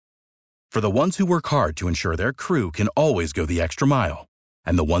For the ones who work hard to ensure their crew can always go the extra mile,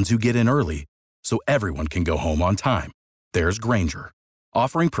 and the ones who get in early so everyone can go home on time, there's Grainger,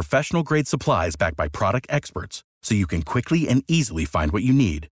 offering professional-grade supplies backed by product experts so you can quickly and easily find what you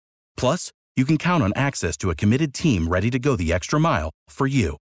need. Plus, you can count on access to a committed team ready to go the extra mile for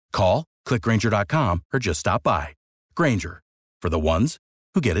you. Call, click Grainger.com, or just stop by. Grainger, for the ones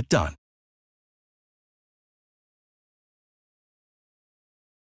who get it done.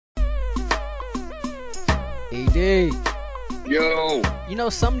 ED. Yo. You know,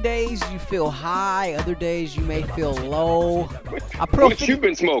 some days you feel high, other days you may feel low. What you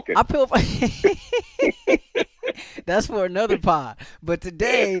been smoking? That's for another pod. But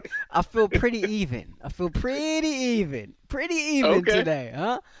today, I feel pretty even. Pretty even today,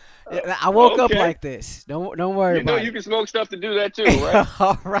 huh? I woke up like this. Don't worry about it. You know you can smoke stuff to do that too, right?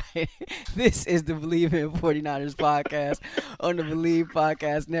 All right. This is the Believe in 49ers podcast on the Believe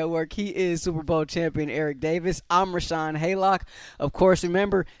Podcast Network. He is Super Bowl champion Eric Davis. I'm Rashawn Haylock. Of course,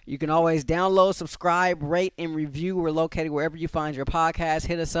 remember, you can always download, subscribe, rate, and review. We're located wherever you find your podcast.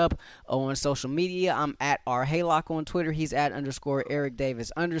 Hit us up on social media. I'm at R Haylock on Twitter. He's at _ Eric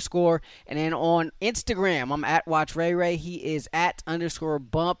Davis _. And then on Instagram, I'm at Watch Ray Ray. He is at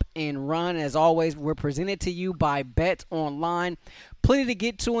 _ Bump and Run. As always, we're presented to you by Bet Online. Plenty to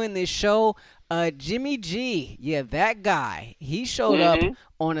get to in this show. Jimmy G, that guy, he showed up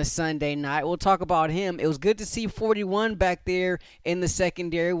on a Sunday night. We'll talk about him. It was good to see 41 back there in the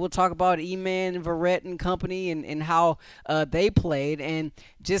secondary. We'll talk about E-Man and Verrett and company and how they played and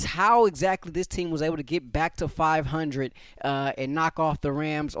just how exactly this team was able to get back to 500 and knock off the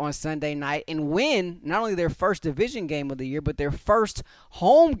Rams on Sunday night and win not only their first division game of the year, but their first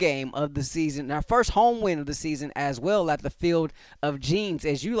home game of the season, their first home win of the season as well at the Field of Jeans,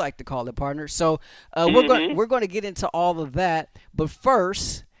 as you like to call it, partner. So we're going to get into all of that. But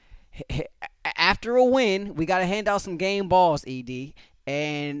first, after a win, we got to hand out some game balls, ED.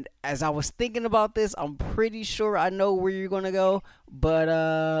 And as I was thinking about this, I'm pretty sure I know where you're going to go. But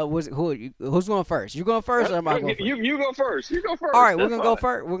who's going first? You going first or am I going first? You go first. You go first. All right, we're going to go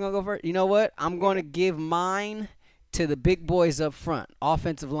first. We're going to go first. You know what? I'm going to give mine to the big boys up front,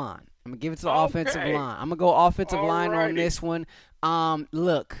 offensive line. I'm going to give it to the offensive line. I'm going to go offensive line on this one.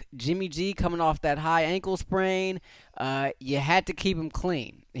 Look, Jimmy G coming off that high ankle sprain, you had to keep him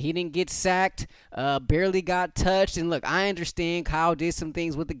clean. He didn't get sacked, barely got touched. And look, I understand Kyle did some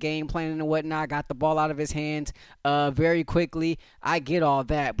things with the game plan and whatnot, got the ball out of his hands very quickly. I get all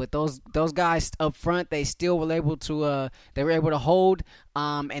that, but those guys up front, they still were able to hold,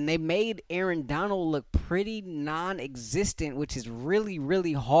 and they made Aaron Donald look pretty non-existent, which is really,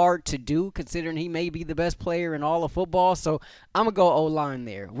 really hard to do considering he may be the best player in all of football. So I'm going to go O-line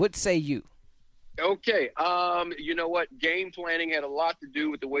there. What say you? Okay. You know what? Game planning had a lot to do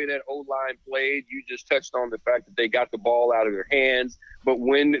with the way that O-line played. You just touched on the fact that they got the ball out of their hands. But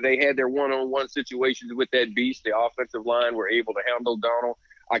when they had their one-on-one situations with that beast, the offensive line were able to handle Donald.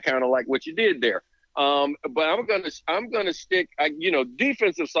 I kind of like what you did there. But I'm gonna stick.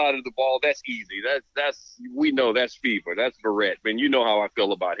 Defensive side of the ball. That's easy. We know that's fever. That's Verrett. And you know how I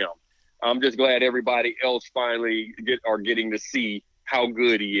feel about him. I'm just glad everybody else finally are getting to see how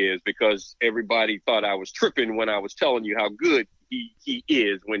good he is, because everybody thought I was tripping when I was telling you how good he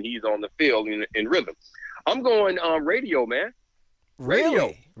is when he's on the field in rhythm. I'm going radio, man.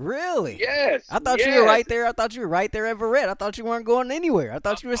 Radio. Really? Yes. I thought you were right there. I thought you were right there at Verrett. I thought you weren't going anywhere. I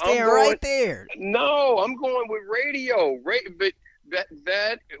thought you were staying right there. No, I'm going with radio. But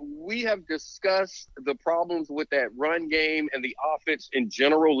that we have discussed the problems with that run game and the offense in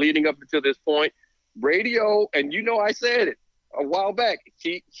general leading up to this point. Radio, and I said it a while back,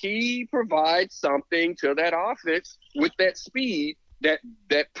 he provides something to that offense with that speed that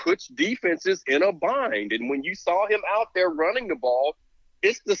puts defenses in a bind. And when you saw him out there running the ball,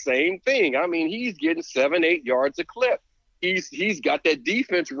 it's the same thing. I mean, he's getting 7-8 yards a clip. He's got that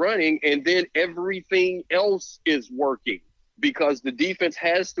defense running, and then everything else is working because the defense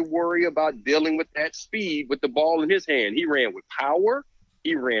has to worry about dealing with that speed with the ball in his hand. He ran with power.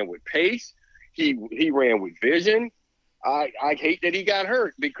 He ran with pace. He ran with vision. I hate that he got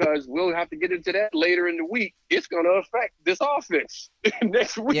hurt, because we'll have to get into that later in the week. It's going to affect this offense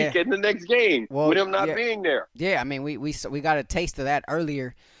next week and the next game with him not being there. Yeah, I mean, we got a taste of that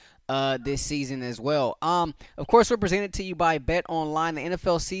earlier this season as well. Of course, we're presented to you by Bet Online. The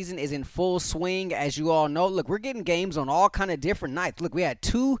NFL season is in full swing, as you all know. Look, we're getting games on all kind of different nights. Look, we had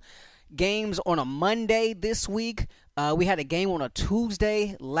 2 games on a Monday this week. We had a game on a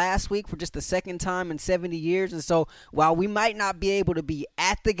Tuesday last week for just the second time in 70 years. And so while we might not be able to be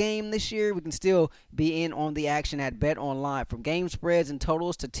at the game this year, we can still be in on the action at BetOnline. From game spreads and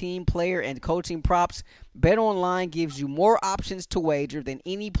totals to team, player, and coaching props, BetOnline gives you more options to wager than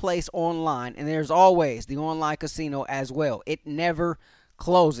any place online. And there's always the online casino as well. It never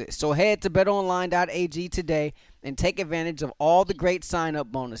closes. So head to betonline.ag today and take advantage of all the great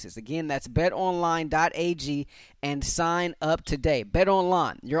sign-up bonuses. Again, that's betonline.ag and sign up today.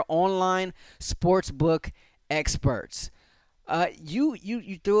 BetOnline, your online sportsbook experts. You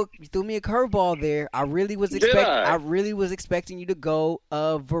threw me a curveball there. I really was expecting you to go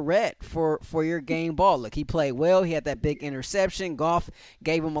Verrett for your game ball. Look, he played well. He had that big interception. Goff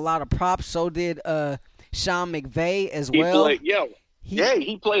gave him a lot of props. So did Sean McVay as well.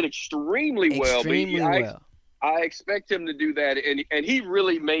 He played extremely well. I expect him to do that, and he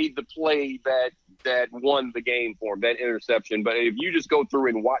really made the play that won the game for him, that interception. But if you just go through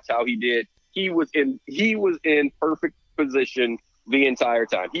and watch how he did, he was in perfect position the entire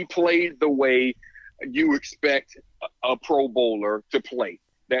time. He played the way you expect a Pro Bowler to play.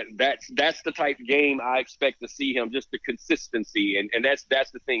 That's the type of game I expect to see him, just the consistency, and that's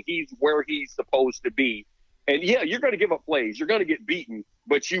the thing. He's where he's supposed to be. And, yeah, you're going to give up plays. You're going to get beaten,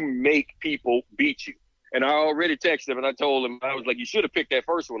 but you make people beat you. And I already texted him, and I told him, I was like, you should have picked that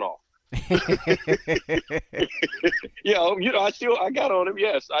first one off. I got on him.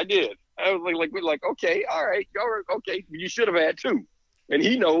 Yes, I did. I was like, okay, all right, okay. You should have had two. And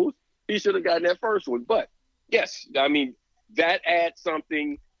he knows he should have gotten that first one. But, yes, I mean, that adds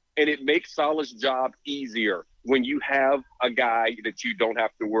something, and it makes Saleh's job easier when you have a guy that you don't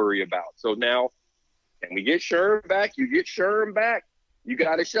have to worry about. So now, and we get Sherm back. You get Sherm back, you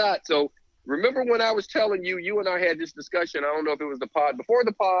got a shot. So remember when I was telling you, you and I had this discussion. I don't know if it was the pod before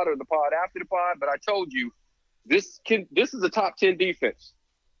the pod or the pod after the pod, but I told you this is a top 10 defense.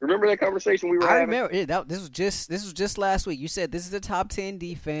 Remember that conversation we were having? I remember. This was just last week. You said this is a top 10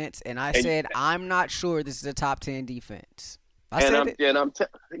 defense, and I said I'm not sure this is a top 10 defense. I'm telling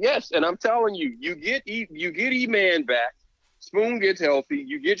you, you get E-Man back. Spoon gets healthy.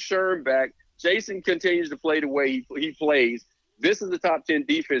 You get Sherm back. Jason continues to play the way he plays. This is the top 10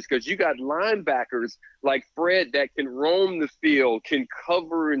 defense because you got linebackers like Fred that can roam the field, can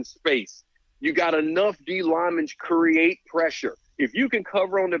cover in space. You got enough D linemen to create pressure. If you can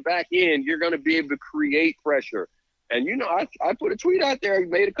cover on the back end, you're going to be able to create pressure. And, I put a tweet out there. I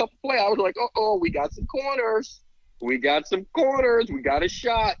made a couple plays. I was like, we got some corners. We got some corners. We got a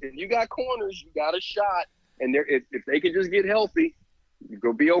shot. If you got corners, you got a shot. And if they can just get healthy, you're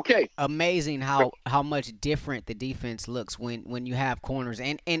going to be okay. Amazing how much different the defense looks when you have corners.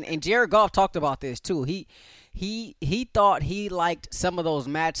 And Jared Goff talked about this too. He thought he liked some of those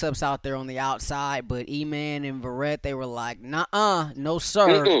matchups out there on the outside, but E-Man and Verrett, they were like, "Nuh-uh, no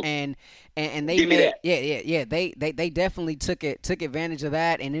sir." Mm-mm. And they they definitely took advantage of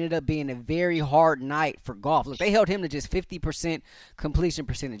that and ended up being a very hard night for Goff. Look, they held him to just 50% completion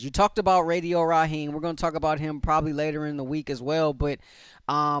percentage. You talked about Radio Raheem. We're going to talk about him probably later in the week as well, but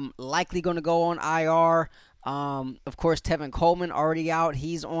likely going to go on IR. Of course, Tevin Coleman already out.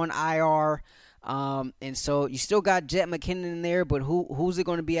 He's on IR. And so you still got Jet McKinnon in there, but who's it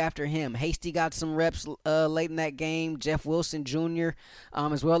going to be after him? Hasty got some reps late in that game. Jeff Wilson Jr.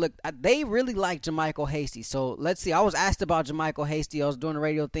 As well. Look, they really like JaMycal Hasty. So let's see. I was asked about JaMycal Hasty. I was doing a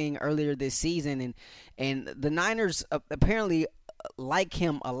radio thing earlier this season, and the Niners apparently like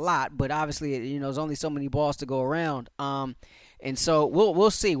him a lot, but obviously there's only so many balls to go around. And so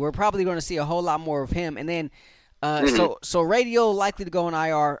we'll see. We're probably going to see a whole lot more of him, and then. So Radio likely to go on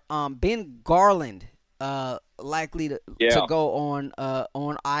IR. Ben Garland likely to go on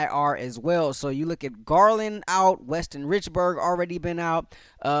IR as well. So you look at Garland out, Weston Richburg already been out,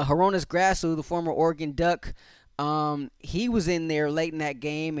 Hronis Grasu, the former Oregon Duck, he was in there late in that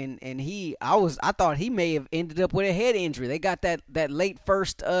game, and I thought he may have ended up with a head injury. They got that late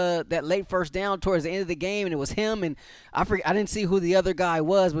first down towards the end of the game, and it was him, and I didn't see who the other guy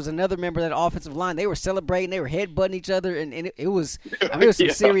was. It was another member of that offensive line. They were celebrating, they were headbutting each other, and it was some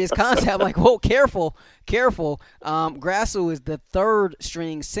serious contact. I'm like, whoa, careful. Grasu is the third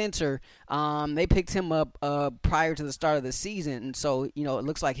string center. They picked him up prior to the start of the season, and so it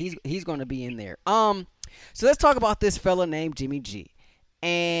looks like he's going to be in there. So let's talk about this fella named Jimmy G.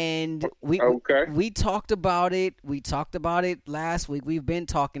 And we talked about it. We talked about it last week. We've been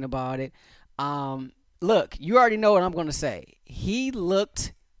talking about it. Look, you already know what I'm going to say. He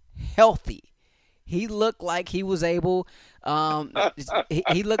looked healthy. He looked like he was able.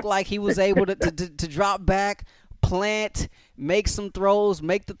 He looked like he was able to drop back, plant, make some throws,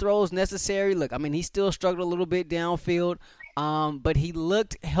 make the throws necessary. Look, I mean, he still struggled a little bit downfield, but he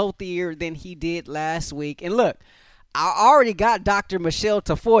looked healthier than he did last week. And look, I already got Dr. Michelle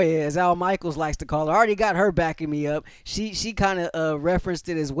Tafoya, as Al Michaels likes to call her. I already got her backing me up. She kind of referenced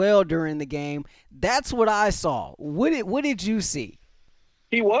it as well during the game. That's what I saw. What did you see?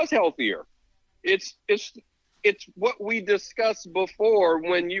 He was healthier. It's what we discussed before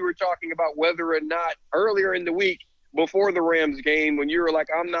when you were talking about whether or not earlier in the week before the Rams game, when you were like,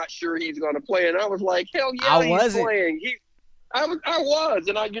 I'm not sure he's going to play. And I was like, hell yeah, he's playing. I was.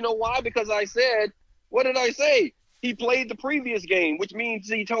 And you know why? Because I said, what did I say? He played the previous game, which means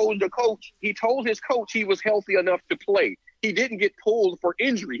he told his coach he was healthy enough to play. He didn't get pulled for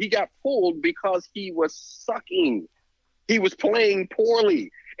injury. He got pulled because he was sucking. He was playing poorly,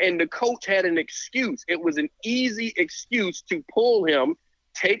 and the coach had an excuse. It was an easy excuse to pull him,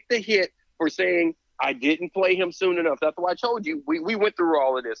 take the hit for saying, I didn't play him soon enough. That's why I told you. We went through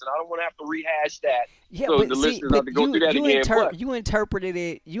all of this, and I don't want to have to rehash that. Yeah, so but the see, listeners have to go through that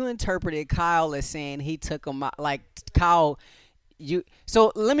again. You interpreted Kyle as saying he took him out, like Kyle.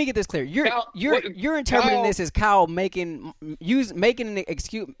 So let me get this clear. You're interpreting this as Kyle making an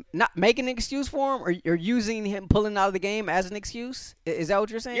excuse, not making an excuse for him, or you're using him pulling out of the game as an excuse. Is that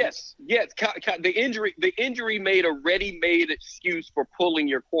what you're saying? Yes. The injury made a ready-made excuse for pulling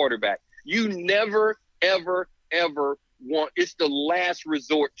your quarterback. You never, ever, ever want – it's the last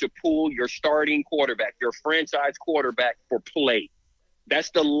resort to pull your starting quarterback, your franchise quarterback, for play.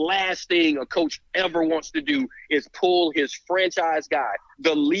 That's the last thing a coach ever wants to do is pull his franchise guy,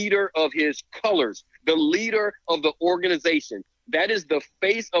 the leader of his colors, the leader of the organization. That is the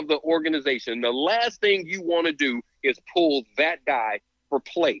face of the organization. The last thing you want to do is pull that guy for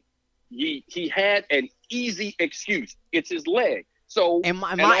play. He had an easy excuse. It's his leg. So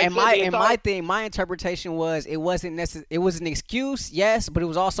my interpretation was it wasn't necessary. It was an excuse, yes, but it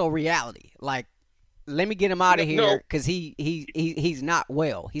was also reality. Like, let me get him out of here because he's not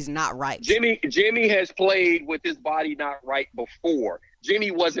well. He's not right. Jimmy has played with his body not right before.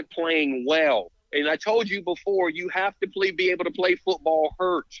 Jimmy wasn't playing well, and I told you before, you have to be able to play football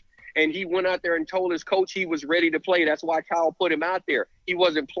hurt. And he went out there and told his coach he was ready to play. That's why Kyle put him out there. He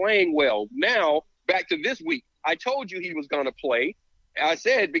wasn't playing well. Now back to this week. I told you he was going to play. I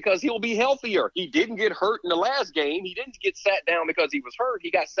said because he'll be healthier. He didn't get hurt in the last game. He didn't get sat down because he was hurt. He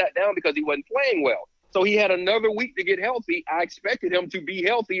got sat down because he wasn't playing well. So he had another week to get healthy. I expected him to be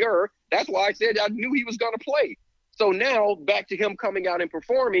healthier. That's why I said I knew he was going to play. So now back to him coming out and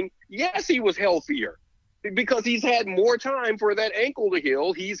performing. Yes, he was healthier because he's had more time for that ankle to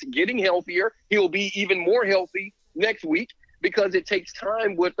heal. He's getting healthier. He'll be even more healthy next week because it takes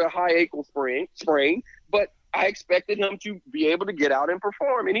time with the high ankle sprain. But I expected him to be able to get out and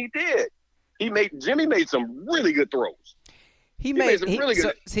perform, and he did. Jimmy made some really good throws. He made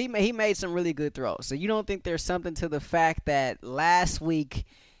some really good throws. So you don't think there's something to the fact that last week,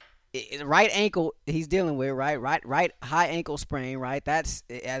 right ankle he's dealing with, right high ankle sprain, right? That's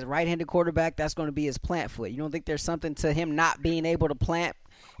as a right-handed quarterback, that's going to be his plant foot. You don't think there's something to him not being able to plant,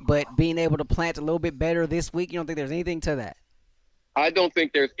 but being able to plant a little bit better this week? You don't think there's anything to that? I don't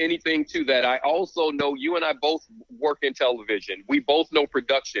think there's anything to that. I also know you and I both work in television. We both know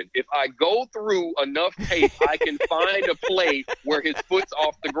production. If I go through enough tape, I can find a play where his foot's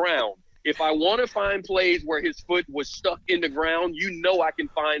off the ground. If I want to find plays where his foot was stuck in the ground, I can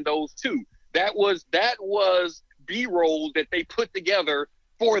find those too. That was B-roll that they put together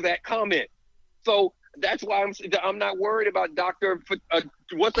for that comment. So that's why I'm not worried about Dr.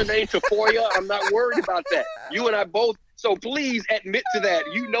 What's her name, Tafoya. I'm not worried about that. You and I both. So please admit to that.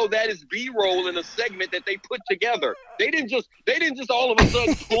 You know that is B-roll in a segment that they put together. They didn't just all of a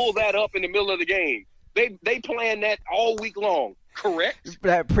sudden pull that up in the middle of the game. They planned that all week long. Correct?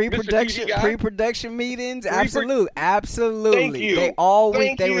 That pre-production meetings, absolutely. Thank you.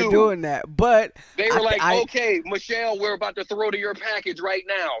 They were doing that, but they were okay, Michelle, we're about to throw to your package right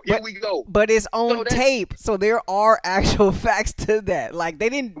now. Here we go. But it's on tape, so there are actual facts to that. Like they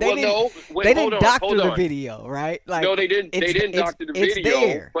didn't doctor the video, right? Like no, they didn't. They didn't doctor the video.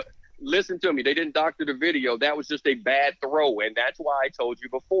 There. But listen to me. They didn't doctor the video. That was just a bad throw, and that's why I told you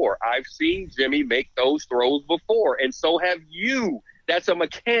before. I've seen Jimmy make those throws before, and so have you. That's a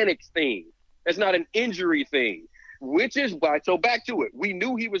mechanics thing. That's not an injury thing, which is why. So back to it. We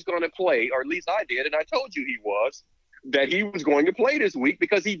knew he was going to play, or at least I did, and I told you that he was going to play this week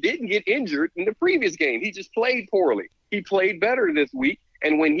because he didn't get injured in the previous game. He just played poorly. He played better this week,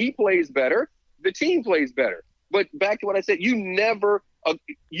 and when he plays better, the team plays better. But back to what I said, you never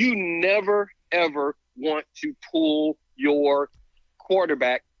ever want to pull your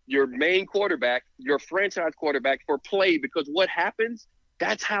quarterback, your main quarterback, your franchise quarterback for play, because what happens,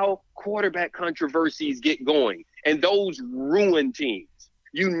 that's how quarterback controversies get going. And those ruin teams.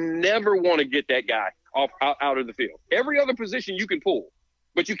 You never want to get that guy out of the field. Every other position you can pull,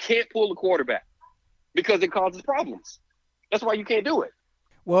 but you can't pull the quarterback because it causes problems. That's why you can't do it.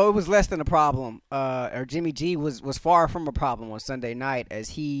 Well, it was less than a problem. Or Jimmy G was far from a problem on Sunday night,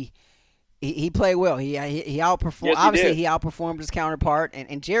 as he played well. He outperformed. Yes, obviously, he outperformed his counterpart.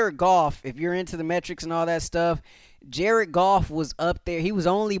 And Jared Goff, if you're into the metrics and all that stuff, Jared Goff was up there. He was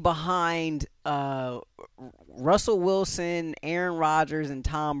only behind Russell Wilson, Aaron Rodgers, and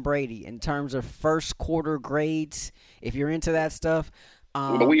Tom Brady in terms of first quarter grades, if you're into that stuff.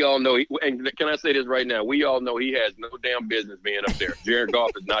 But we all know, and can I say this right now? We all know he has no damn business being up there. Jared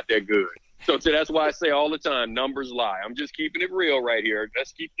Goff is not that good. So that's why I say all the time, numbers lie. I'm just keeping it real right here.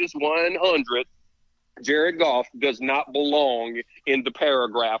 Let's keep this 100. Jared Goff does not belong in the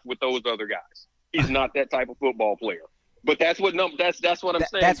paragraph with those other guys. He's not that type of football player. But that's what that's what I'm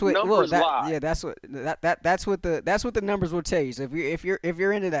saying. That's what numbers lie. Yeah, that's what the numbers will tell you. So if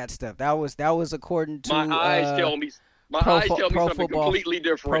you're into that stuff, that was according to my eyes tell me something completely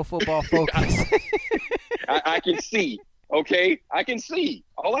different. Pro Football Focus. I can see. Okay, I can see.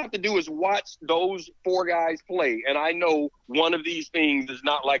 All I have to do is watch those four guys play, and I know one of these things is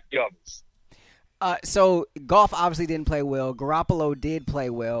not like the others. So Goff obviously didn't play well. Garoppolo did play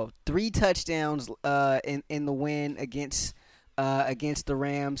well. 3 touchdowns in the win against the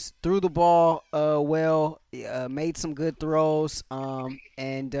Rams. Threw the ball well. Made some good throws.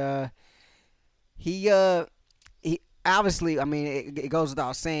 And he obviously, I mean, it goes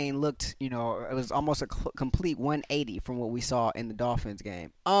without saying, looked, it was almost a complete 180 from what we saw in the Dolphins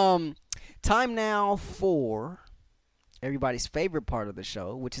game. Time now for everybody's favorite part of the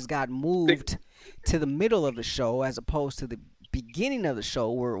show, which has got moved to the middle of the show as opposed to the beginning of the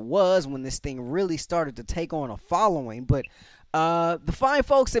show where it was when this thing really started to take on a following. But the fine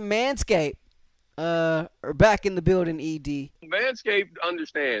folks at Manscaped are back in the building, ED. Manscaped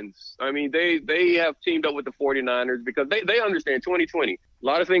understands. I mean, they have teamed up with the 49ers because they understand 2020. A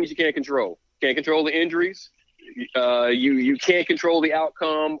lot of things you can't control. Can't control the injuries. You can't control the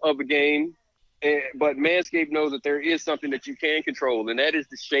outcome of a game. But Manscaped knows that there is something that you can control, and that is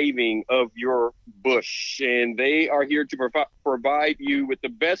the shaving of your bush. And they are here to provide you with the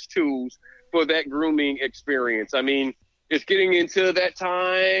best tools for that grooming experience. I mean, it's getting into that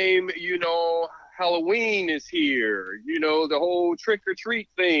time, Halloween is here, the whole trick-or-treat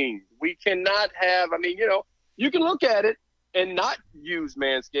thing. We cannot have, you can look at it and not use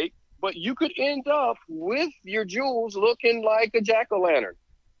Manscaped, but you could end up with your jewels looking like a jack-o'-lantern.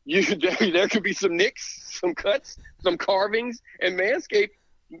 There could be some nicks, some cuts, some carvings, and Manscaped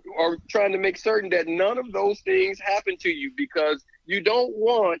are trying to make certain that none of those things happen to you, because you don't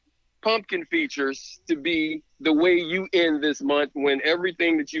want pumpkin features to be the way you end this month when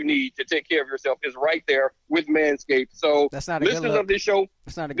everything that you need to take care of yourself is right there with Manscaped. So that's not a good listeners look. of this show,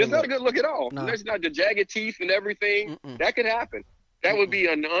 that's not a good not a good look at all. No. There's not the jagged teeth and everything. Mm-mm. That could happen. That would be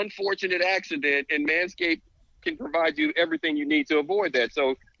an unfortunate accident, and Manscaped can provide you everything you need to avoid that.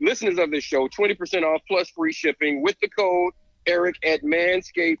 So listeners of this show, 20% off plus free shipping with the code Eric at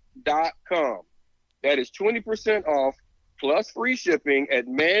manscaped.com. That is 20% off plus free shipping at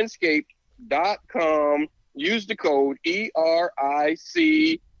manscaped.com. Use the code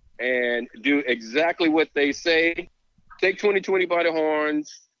ERIC and do exactly what they say. Take 2020 by the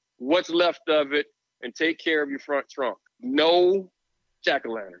horns, what's left of it, and take care of your front trunk. No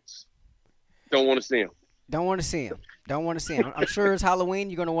jack-o'-lanterns. Don't want to see them. Don't want to see him. I'm sure it's Halloween.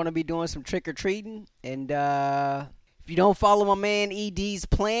 You're going to want to be doing some trick-or-treating. And if you don't follow my man ED's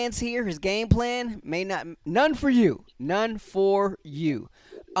plans here, his game plan, none for you. None for you.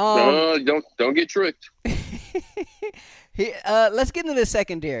 Don't get tricked. Let's get into the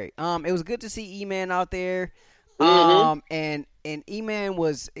secondary. It was good to see E-Man out there. And E-Man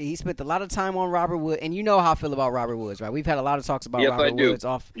he spent a lot of time on Robert Woods, and you know how I feel about Robert Woods, right? We've had a lot of talks about Robert Woods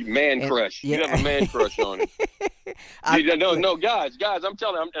off. Crush. Yeah. You have a man crush on him. No, guys, I'm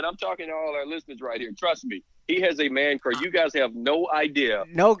telling you, and I'm talking to all our listeners right here. Trust me, he has a man crush. You guys have no idea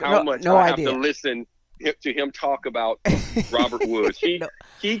how much I have to listen to him talk about Robert Woods.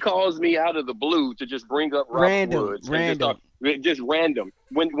 He calls me out of the blue to just bring up Robert Woods. Just random.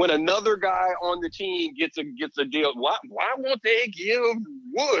 When another guy on the team gets a deal, why won't they give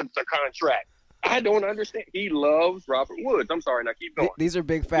Woods a contract? I don't understand. He loves Robert Woods. I'm sorry. Now keep going. These are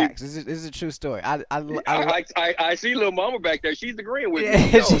big facts. This is a true story. I see little mama back there. She's agreeing with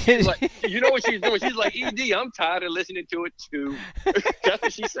me. She's like, you know what she's doing? She's like, ED, I'm tired of listening to it too. That's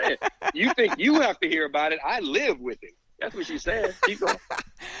what she said. You think you have to hear about it? I live with it. That's what she's saying. Keep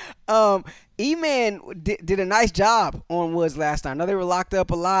going. E-Man did a nice job on Woods last night. I know they were locked up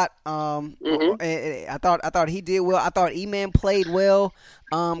a lot. And I thought he did well. I thought E-Man played well.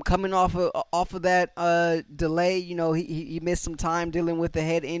 Coming off of that delay, you know, he missed some time dealing with the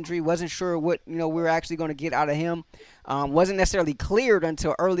head injury. Wasn't sure what we were actually going to get out of him. Wasn't necessarily cleared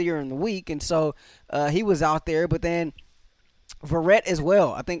until earlier in the week, and so he was out there. But then Verrett as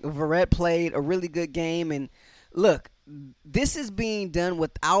well. I think Verrett played a really good game. And look, this is being done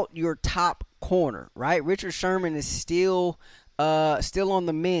without your top corner, right? Richard Sherman is still on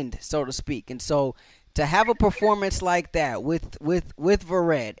the mend, so to speak. And so to have a performance like that with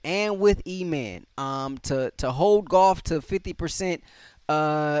Verrett and with E-Man, to hold Goff to 50%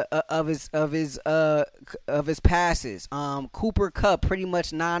 of his passes. Cooper Kupp pretty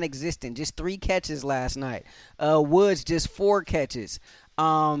much non-existent, just 3 catches last night. Woods just 4 catches.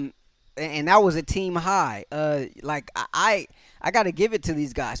 And that was a team high. I got to give it to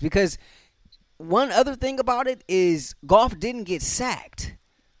these guys, because one other thing about it is Goff didn't get sacked.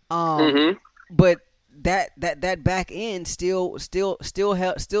 But that back end still stood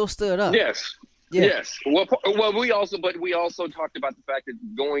up. Yes. Yeah. Yes. Well, we also talked about the fact that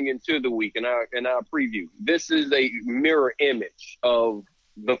going into the week in our preview, this is a mirror image of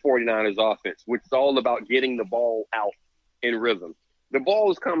the 49ers offense, which is all about getting the ball out in rhythm. The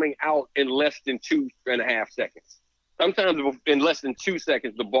ball is coming out in less than 2.5 seconds. Sometimes in less than 2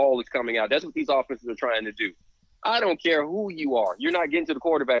 seconds, the ball is coming out. That's what these offenses are trying to do. I don't care who you are. You're not getting to the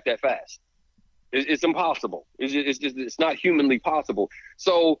quarterback that fast. It's impossible. It's not humanly possible.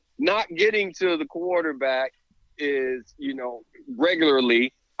 So not getting to the quarterback is,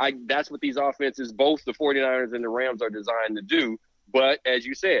 regularly, that's what these offenses, both the 49ers and the Rams, are designed to do. But as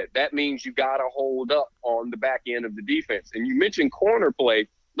you said, that means you got to hold up on the back end of the defense. And you mentioned corner play,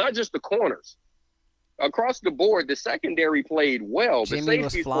 not just the corners. Across the board, the secondary played well. Jimmy the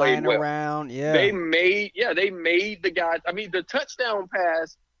safeties was flying played well. around. Yeah. They made the guys. I mean, the touchdown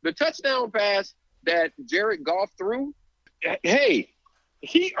pass that Jared Goff threw, hey,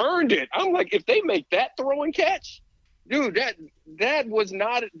 he earned it. I'm like, if they make that throw and catch, dude, that was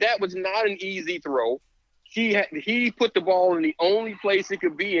not an easy throw. He put the ball in the only place it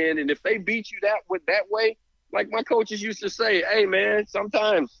could be in, and if they beat you that way, like my coaches used to say, hey man,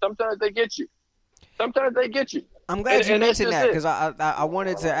 sometimes they get you. Sometimes they get you. I'm glad you mentioned that, because I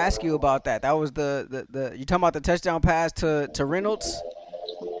wanted to ask you about that. That was the you talking about the touchdown pass to Reynolds?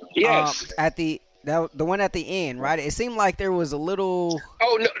 Yes. The one at the end, right? It seemed like there was a little.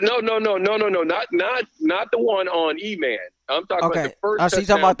 Oh no! Not the one on E-Man. I'm talking about the first. Oh, so you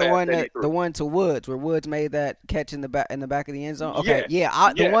talking about the one to Woods, where Woods made that catch in the back of the end zone? Okay, yes.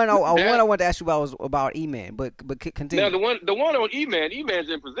 The one I wanted to ask you about was about E-Man, but continue. Now the one on E-Man's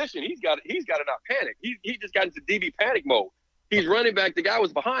in position. He's got to not panic. He just got into DB panic mode. He's running back. The guy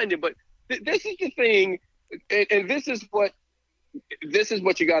was behind him, but this is the thing, and this is what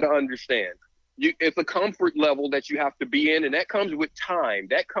you got to understand. It's a comfort level that you have to be in, and that comes with time.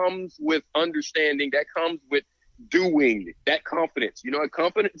 That comes with understanding. That comes with doing. That confidence.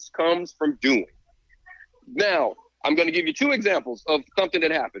 Confidence comes from doing. Now, I'm going to give you 2 examples of something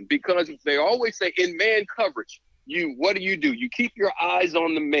that happened, because they always say in man coverage, what do? You keep your eyes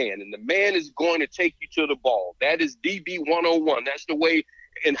on the man, and the man is going to take you to the ball. That is DB 101. That's the way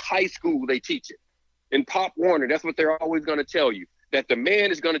in high school they teach it. In Pop Warner, that's what they're always going to tell you, that the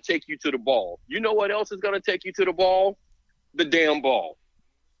man is going to take you to the ball. You know what else is going to take you to the ball? The damn ball.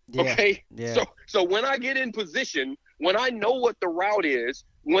 Yeah, okay? Yeah. So when I get in position, when I know what the route is,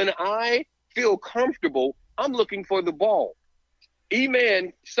 when I feel comfortable, I'm looking for the ball.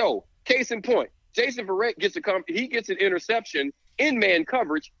 E-Man, so case in point, Jason Verrett gets an interception in man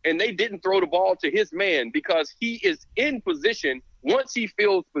coverage, and they didn't throw the ball to his man because he is in position. Once he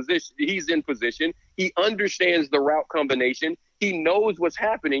feels position, he's in position. He understands the route combination. He knows what's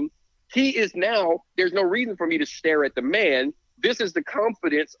happening. He is now, there's no reason for me to stare at the man. This is the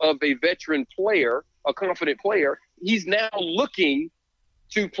confidence of a veteran player, a confident player. He's now looking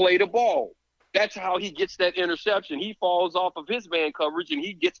to play the ball. That's how he gets that interception. He falls off of his man coverage and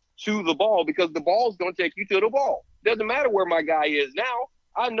he gets to the ball, because the ball's going to take you to the ball. Doesn't matter where my guy is now.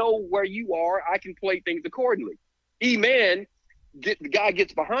 I know where you are. I can play things accordingly. E-Man, the guy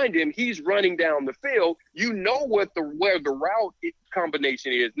gets behind him. He's running down the field. You know where the route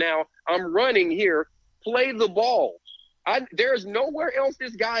combination is. Now, I'm running here. Play the ball. There's nowhere else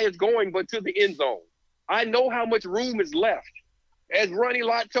this guy is going but to the end zone. I know how much room is left. As Ronnie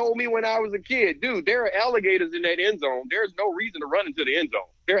Lott told me when I was a kid, dude, there are alligators in that end zone. There's no reason to run into the end zone.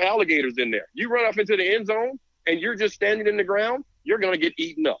 There are alligators in there. You run off into the end zone and you're just standing in the ground, you're going to get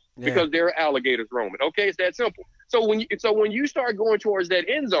eaten up because there are alligators roaming. Okay, it's that simple. when you start going towards that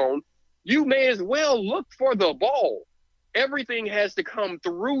end zone, you may as well look for the ball. Everything has to come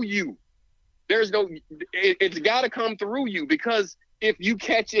through you. It's got to come through you, because if you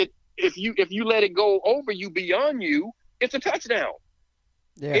catch it, if you let it go over you, beyond you, it's a touchdown.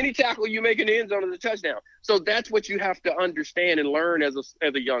 Yeah. Any tackle you make in the end zone is a touchdown. So that's what you have to understand and learn as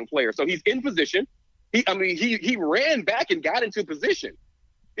a young player. So he's in position. He ran back and got into position.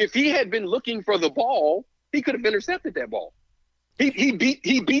 If he had been looking for the ball, he could have intercepted that ball. He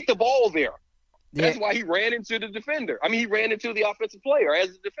beat the ball there. That's why he ran into the defender. He ran into the offensive player as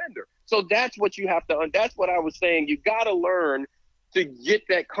a defender. So that's what you have to. That's what I was saying. You got to learn to get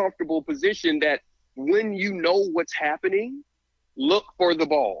that comfortable position that when you know what's happening, look for the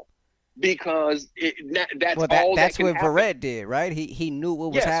ball, because that's what Verrett did, right? He knew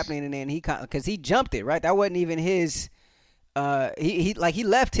what was happening, and then because he jumped it, right? That wasn't even his. He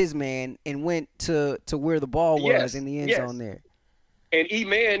left his man and went to where the ball was in the end zone there. And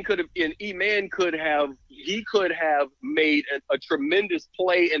E-Man could have made a tremendous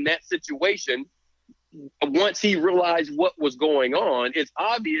play in that situation. Once he realized what was going on, it's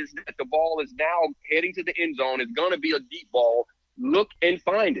obvious that the ball is now heading to the end zone. It's going to be a deep ball. Look and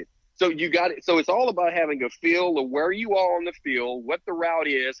find it. So you got it. So it's all about having a feel of where you are on the field, what the route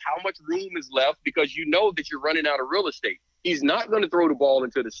is, how much room is left, because you know that you're running out of real estate. He's not going to throw the ball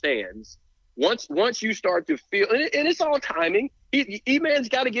into the stands. Once you start to feel, and it's all timing. E-Man's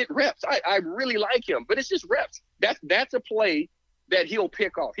got to get reps. I really like him, but it's just reps. That's a play that he'll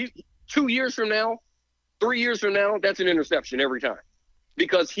pick off. 2 years from now, 3 years from now, that's an interception every time,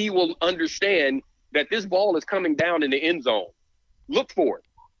 because he will understand that this ball is coming down in the end zone. Look for it,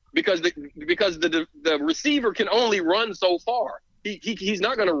 because the receiver can only run so far. He's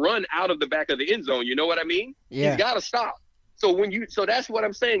not going to run out of the back of the end zone. You know what I mean? Yeah. He's got to stop. So that's what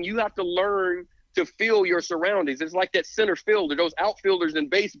I'm saying. You have to learn to feel your surroundings. It's like that center fielder, those outfielders in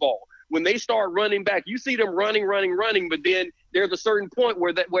baseball. When they start running back, you see them running, but then there's a certain point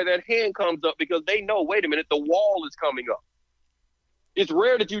where that hand comes up, because they know, wait a minute, the wall is coming up. It's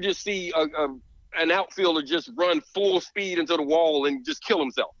rare that you just see an outfielder just run full speed into the wall and just kill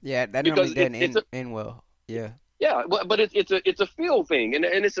himself. Yeah, that normally doesn't end well. Yeah. Yeah, but it's a feel thing, and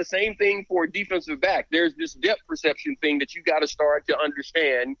it's the same thing for a defensive back. There's this depth perception thing that you got to start to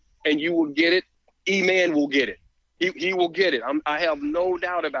understand, and you will get it. E-Man will get it. He will get it. I have no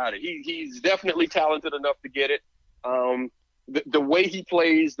doubt about it. He's definitely talented enough to get it. The way he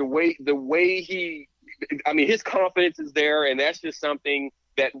plays, the way he, his confidence is there, and that's just something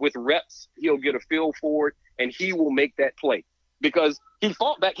that with reps he'll get a feel for it, and he will make that play, because he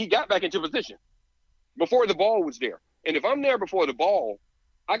fought back. He got back into position before the ball was there. And if I'm there before the ball,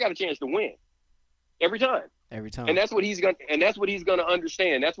 I got a chance to win every time. And that's what he's going to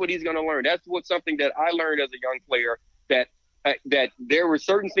understand. That's what he's going to learn. That's something that I learned as a young player, that there were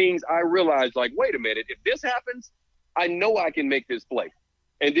certain things I realized, like, wait a minute, if this happens, I know I can make this play.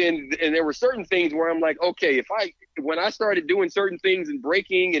 And there were certain things where I'm like, okay, when I started doing certain things and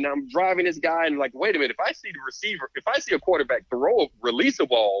breaking, and I'm driving this guy, and like, wait a minute, if I see a quarterback release a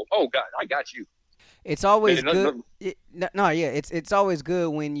ball, oh God, I got you. It's always good. It's always good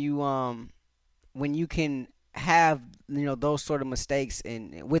when you can have those sort of mistakes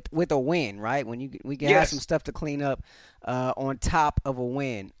and with a win, right? When we can have some stuff to clean up on top of a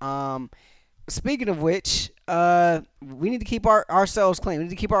win. Speaking of which, we need to keep ourselves clean. We need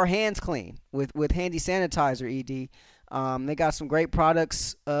to keep our hands clean with Handy Sanitizer, ED. They got some great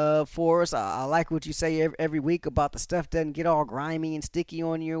products for us. I like what you say every week about the stuff doesn't get all grimy and sticky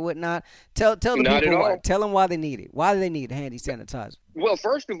on you or whatnot. Tell the people tell them why they need it. Why do they need Handy Sanitizer? Well,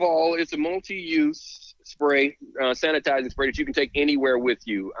 first of all, it's a multi-use spray, sanitizing spray that you can take anywhere with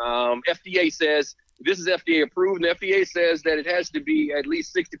you. FDA says this is FDA approved, and FDA says that it has to be at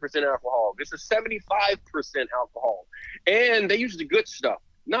least 60% alcohol. This is 75% alcohol, and they use the good stuff.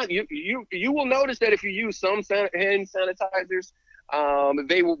 Not you will notice that if you use some hand sanitizers,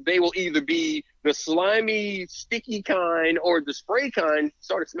 they will either be the slimy, sticky kind, or the spray kind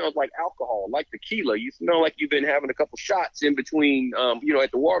sort of smells like alcohol, like tequila. You smell like you've been having a couple shots in between,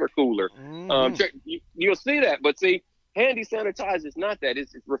 at the water cooler. Mm-hmm. You'll see that, but see, Handy Sanitizer is not that.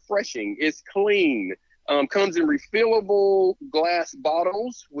 It's refreshing. It's clean. Comes in refillable glass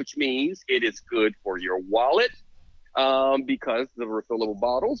bottles, which means it is good for your wallet. Because the refillable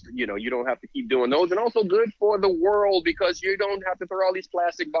bottles, you don't have to keep doing those, and also good for the world because you don't have to throw all these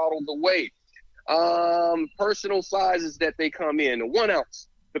plastic bottles away. Personal sizes that they come in, the 1 ounce,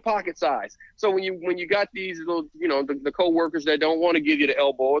 the pocket size. So when you got these little, the co-workers that don't want to give you the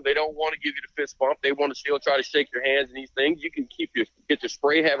elbow, they don't want to give you the fist bump, they want to still try to shake your hands and these things, you can get your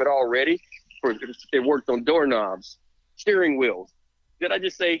spray, have it all ready. it works on doorknobs, steering wheels. Did I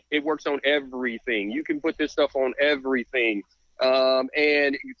just say it works on everything? You can put this stuff on everything.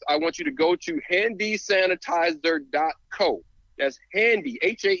 And I want you to go to handysanitizer.co. That's handy,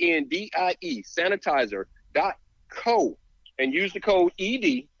 HANDIE, sanitizer.co. And use the code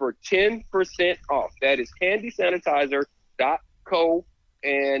ED for 10% off. That is handysanitizer.co.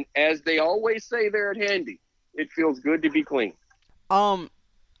 And as they always say there at Handy, it feels good to be clean. I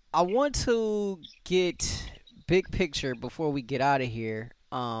want to get big picture before we get out of here.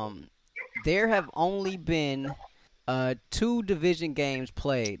 There have only been 2 division games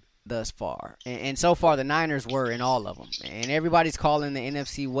played thus far, and so far the Niners were in all of them. And everybody's calling the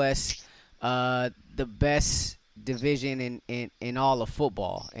NFC West the best division in all of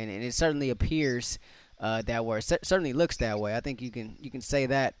football, and it certainly appears that way. It certainly looks that way. I think you can say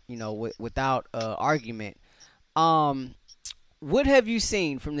that, without argument. What have you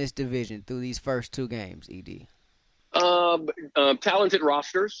seen from this division through these first 2 games, Ed? Talented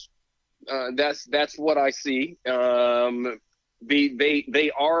rosters. That's what I see.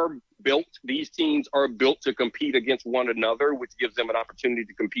 They are built. These teams are built to compete against one another, which gives them an opportunity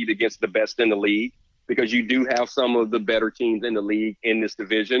to compete against the best in the league, because you do have some of the better teams in the league in this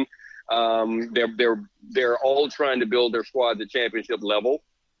division. They're all trying to build their squad at championship level,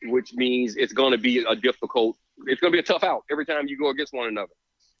 which means it's going to be a tough out every time you go against one another.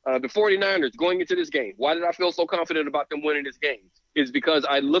 The 49ers going into this game, why did I feel so confident about them winning this game? Is because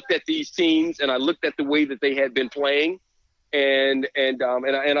I looked at these teams and I looked at the way that they had been playing, and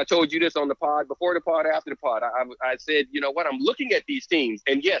I told you this on the pod, before the pod, after the pod. I said, you know what, I'm looking at these teams,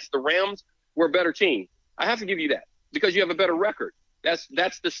 and yes, the Rams were a better team. I have to give you that, because you have a better record. That's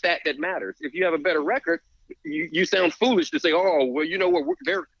the stat that matters. If you have a better record, you sound foolish to say, oh, well, you know what, we're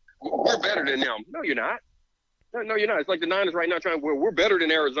better than them. No, you're not. No, you're not. It's like the Niners right now we're better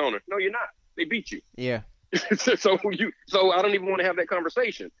than Arizona. No, you're not. They beat you. Yeah. So I don't even want to have that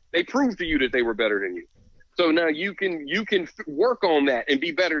conversation. They proved to you that they were better than you. So now you can work on that and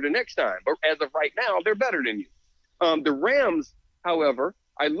be better the next time. But as of right now, they're better than you. The Rams, however,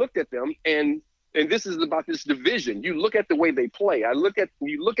 I looked at them, and this is about this division. You look at the way they play. You look at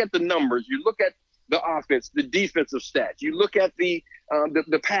the numbers. You look at the offense, the defensive stats. You look at the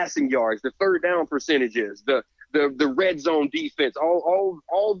passing yards, the third down percentages, the red zone defense,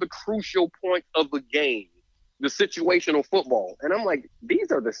 all the crucial points of the game, the situational football. And I'm like,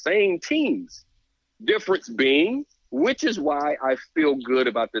 these are the same teams. Difference being, which is why I feel good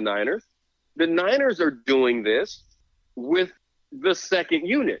about the Niners. The Niners are doing this with the second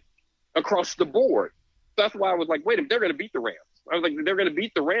unit across the board. That's why I was like, wait a minute, they're going to beat the Rams. I was like, they're going to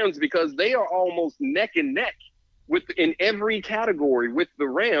beat the Rams because they are almost neck and neck in every category with the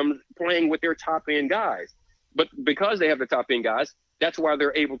Rams playing with their top end guys. But because they have the top end guys, that's why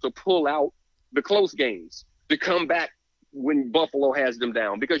they're able to pull out the close games, to come back when Buffalo has them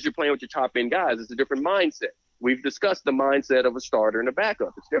down, because you're playing with your top end guys. It's a different mindset. We've discussed the mindset of a starter and a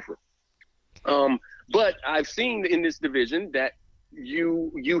backup. It's different. But I've seen in this division that you're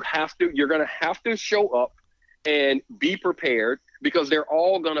going to have to show up and be prepared, because they're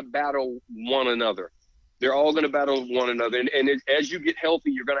all going to battle one another. They're all going to battle one another. And as you get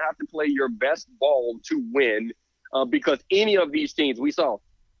healthy, you're going to have to play your best ball to win, because any of these teams, we saw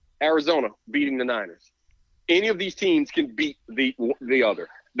Arizona beating the Niners. Any of these teams can beat the other.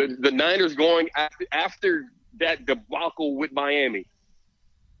 The Niners going after that debacle with Miami,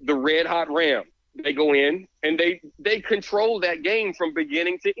 the red hot Ram, they go in and they control that game from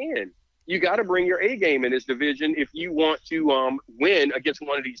beginning to end. You got to bring your A game in this division if you want to win against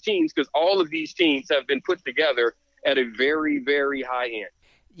one of these teams, because all of these teams have been put together at a very, very high end.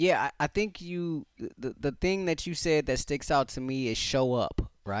 Yeah, I think the thing that you said that sticks out to me is show up,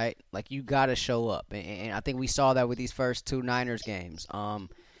 right? Like, you got to show up. And I think we saw that with these first 2 Niners games.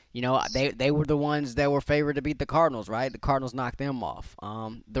 They were the ones that were favored to beat the Cardinals, right? The Cardinals knocked them off.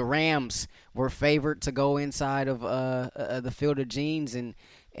 The Rams were favored to go inside of the Field of Genes and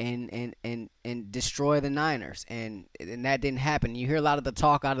destroy the Niners, and that didn't happen. You hear a lot of the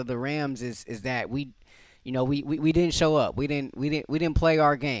talk out of the Rams is that we didn't show up. We didn't play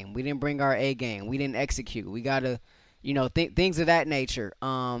our game. We didn't bring our A game. We didn't execute. We got to, things of that nature.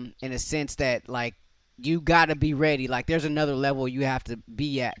 In a sense that, like, you got to be ready. Like, there's another level you have to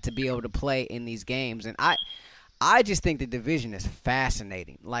be at to be able to play in these games. And I just think the division is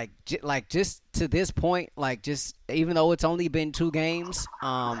fascinating. Like just to this point, like just even though it's only been 2 games,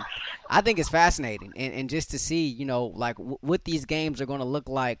 I think it's fascinating, and just to see, you know, like what these games are going to look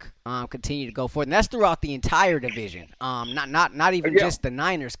like, continue to go forward, and that's throughout the entire division. Not even just the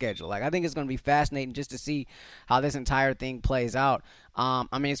Niners schedule. Like I think it's going to be fascinating just to see how this entire thing plays out.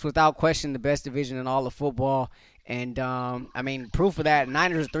 I mean, it's without question the best division in all of football, and I mean, proof of that,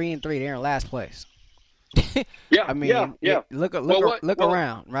 Niners are 3-3. They're in last place. Yeah, I mean, yeah. Look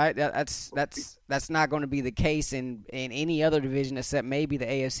around, right? That's not going to be the case in any other division except maybe the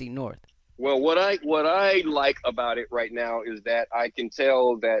AFC North. Well, what I like about it right now is that I can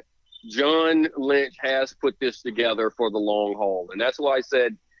tell that John Lynch has put this together for the long haul, and that's why I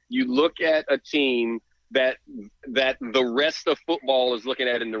said you look at a team that the rest of football is looking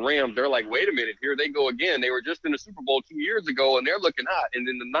at in the Rams. They're like, wait a minute, here they go again. They were just in the Super Bowl 2 years ago, and they're looking hot. And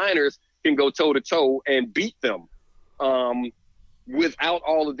then the Niners can go toe-to-toe and beat them without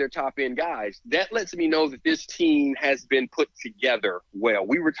all of their top-end guys. That lets me know that this team has been put together well.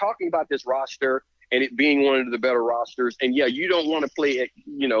 We were talking about this roster and it being one of the better rosters. And, yeah, you don't want to play it,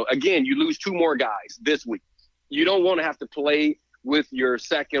 you know, again, you lose 2 more guys this week. You don't want to have to play with your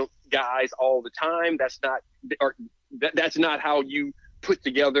second guys all the time. That's not how you put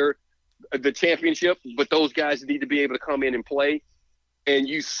together the championship, but those guys need to be able to come in and play. And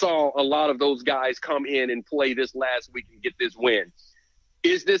you saw a lot of those guys come in and play this last week and get this win.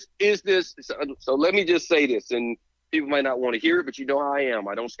 So let me just say this, and people might not want to hear it, but you know how I am.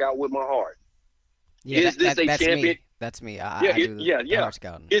 I don't scout with my heart. Yeah, is this a champion? Me. That's me. I do the heart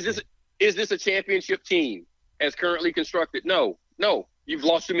scouting. Is this a championship team as currently constructed? No. You've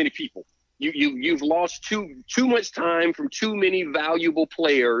lost too many people. You've lost too much time from too many valuable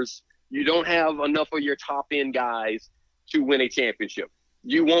players. You don't have enough of your top end guys to win a championship.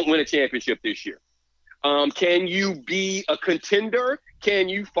 You won't win a championship this year. Can you be a contender? Can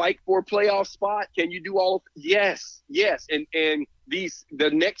you fight for a playoff spot? Can you do all of Yes. And the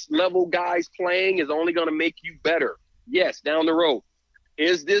next level guys playing is only going to make you better. Yes, down the road.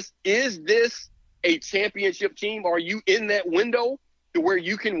 Is this a championship team? Are you in that window to where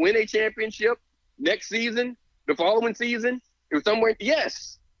you can win a championship next season, the following season, or somewhere?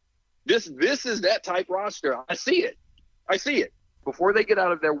 Yes. This is that type roster. I see it. Before they get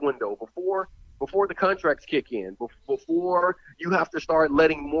out of their window, before the contracts kick in, before you have to start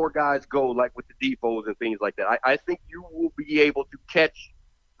letting more guys go, like with the depots and things like that, I think you will be able to catch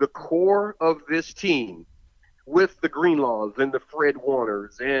the core of this team with the Greenlaws and the Fred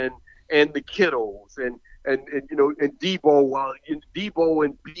Warners and the Kittles and you know, and Debo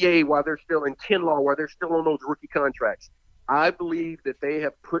and BA while they're still in Kinlaw, while they're still on those rookie contracts. I believe that they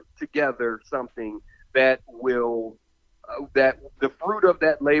have put together something that will that the fruit of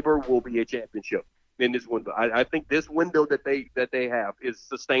that labor will be a championship in this window. I think this window that they have is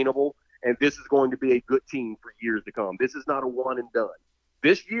sustainable, and this is going to be a good team for years to come. This is not a one and done.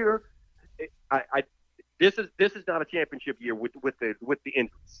 This year, this is not a championship year with the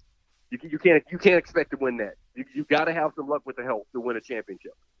injuries. You can't expect to win that. You got to have some luck with the health to win a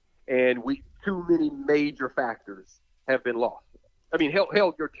championship, and too many major factors have been lost. I mean, hell,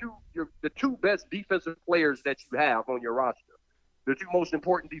 the 2 best defensive players that you have on your roster, the 2 most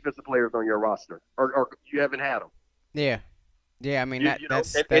important defensive players on your roster, or you haven't had them. Yeah. I mean,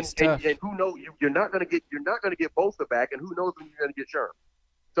 that's tough. And who knows? You're not going to get Bosa back, and who knows when you're going to get Sherman.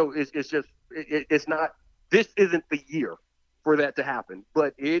 So it's not. This isn't the year for that to happen.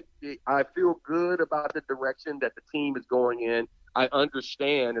 But I feel good about the direction that the team is going in. I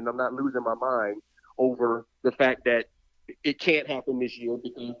understand, and I'm not losing my mind over the fact that it can't happen this year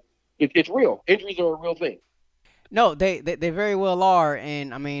because it's real. Injuries are a real thing. No, they very well are,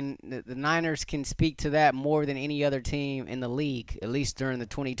 and I mean the Niners can speak to that more than any other team in the league, at least during the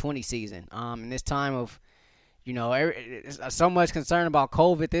 2020 season. In this time of, you know, so much concern about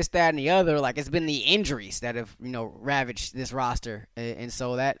COVID, this, that, and the other. Like, it's been the injuries that have, you know, ravaged this roster, and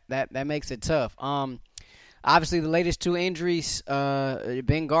so that makes it tough. Obviously, the latest 2 injuries,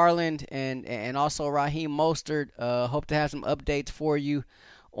 Ben Garland and also Raheem Mostert. Hope to have some updates for you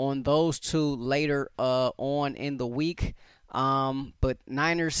on those 2 later on in the week. But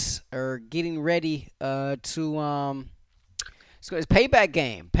Niners are getting ready to so it's payback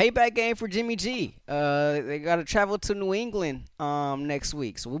game for Jimmy G. They got to travel to New England next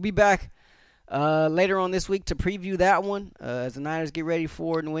week. So we'll be back later on this week to preview that one as the Niners get ready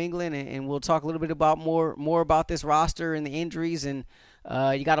for New England, and we'll talk a little bit about more about this roster and the injuries. And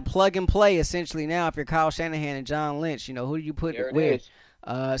you got to plug and play essentially now if you're Kyle Shanahan and John Lynch. You know, who do you put there where?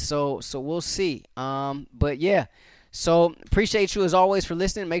 So we'll see. But yeah, So appreciate you as always for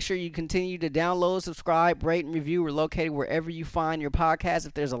listening. Make sure you continue to download, subscribe, rate, and review. We're located wherever you find your podcast.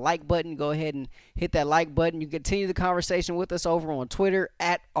 If there's a like button, go ahead and hit that like button. You continue the conversation with us over on Twitter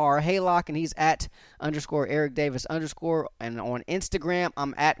at @RHaylock, and he's at _Eric Davis _. And on Instagram,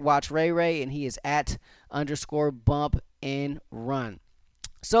 I'm at Watch Ray Ray, and he is at _Bump and Run.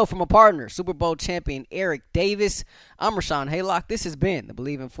 So from a partner, Super Bowl champion Eric Davis, I'm Rashawn Haylock. This has been the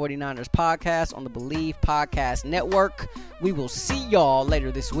Believe in 49ers podcast on the Believe Podcast Network. We will see y'all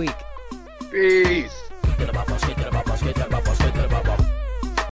later this week. Peace.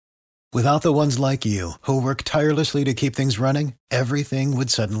 Without the ones like you, who work tirelessly to keep things running, everything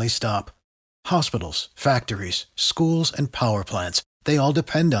would suddenly stop. Hospitals, factories, schools, and power plants, they all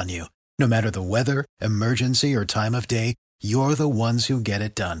depend on you. No matter the weather, emergency, or time of day, you're the ones who get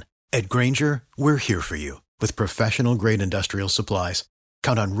it done. At Grainger, we're here for you with professional-grade industrial supplies.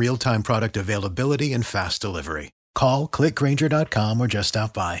 Count on real-time product availability and fast delivery. Call, click Grainger.com, or just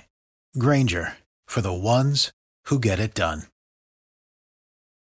stop by. Grainger, for the ones who get it done.